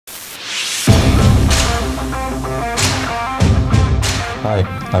Hi,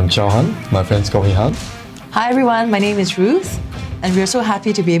 I'm Chow Han. My friends call me Han. Hi everyone, my name is Ruth, and we're so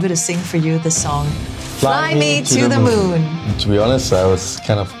happy to be able to sing for you the song Fly Me to the Moon. To be honest, I was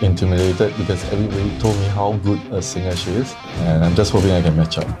kind of intimidated because everybody told me how good a singer she is, and I'm just hoping I can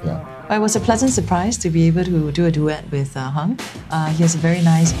match up. Yeah. It was a pleasant surprise to be able to do a duet with Hung. He has a very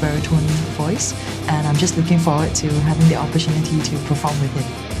nice baritone voice, and I'm just looking forward to having the opportunity to perform with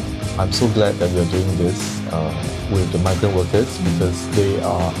him. I'm so glad that we are doing this with the migrant workers because they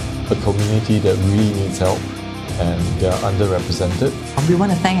are a community that really needs help and they are underrepresented. We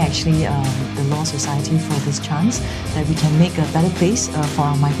want to thank actually the Law Society for this chance that we can make a better place for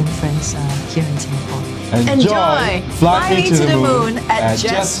our migrant friends here in Singapore. Enjoy! Fly Me to the Moon at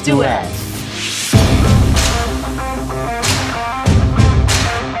Just Duet!